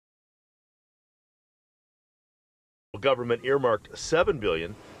government earmarked $7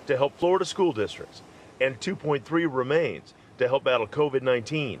 billion to help Florida school districts, and $2.3 remains to help battle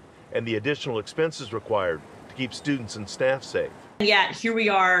COVID-19 and the additional expenses required to keep students and staff safe. And yet here we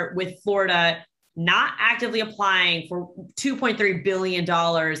are with Florida not actively applying for $2.3 billion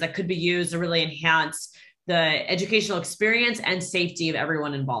that could be used to really enhance the educational experience and safety of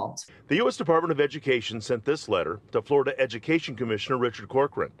everyone involved. The U.S. Department of Education sent this letter to Florida Education Commissioner Richard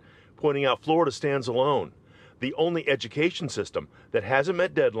Corcoran, pointing out Florida stands alone, the only education system that hasn't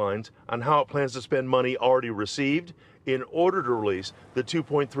met deadlines on how it plans to spend money already received in order to release the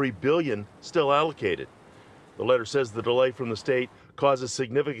 $2.3 billion still allocated. The letter says the delay from the state causes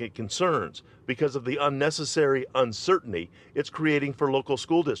significant concerns because of the unnecessary uncertainty it's creating for local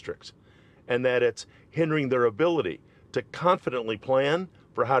school districts, and that it's hindering their ability to confidently plan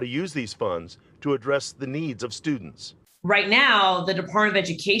for how to use these funds to address the needs of students. Right now, the Department of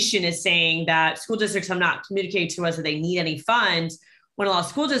Education is saying that school districts have not communicated to us that they need any funds, when a lot of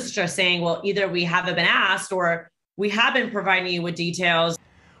school districts are saying, well, either we haven't been asked or we have been providing you with details.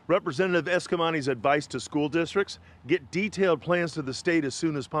 Representative Eskamani's advice to school districts: get detailed plans to the state as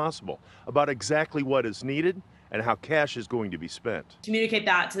soon as possible about exactly what is needed and how cash is going to be spent. Communicate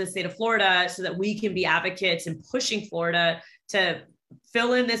that to the state of Florida so that we can be advocates in pushing Florida to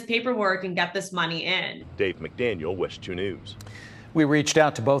fill in this paperwork and get this money in. Dave McDaniel, West 2 News. We reached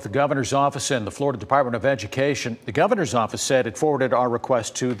out to both the governor's office and the Florida Department of Education. The governor's office said it forwarded our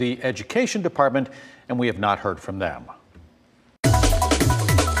request to the Education Department, and we have not heard from them.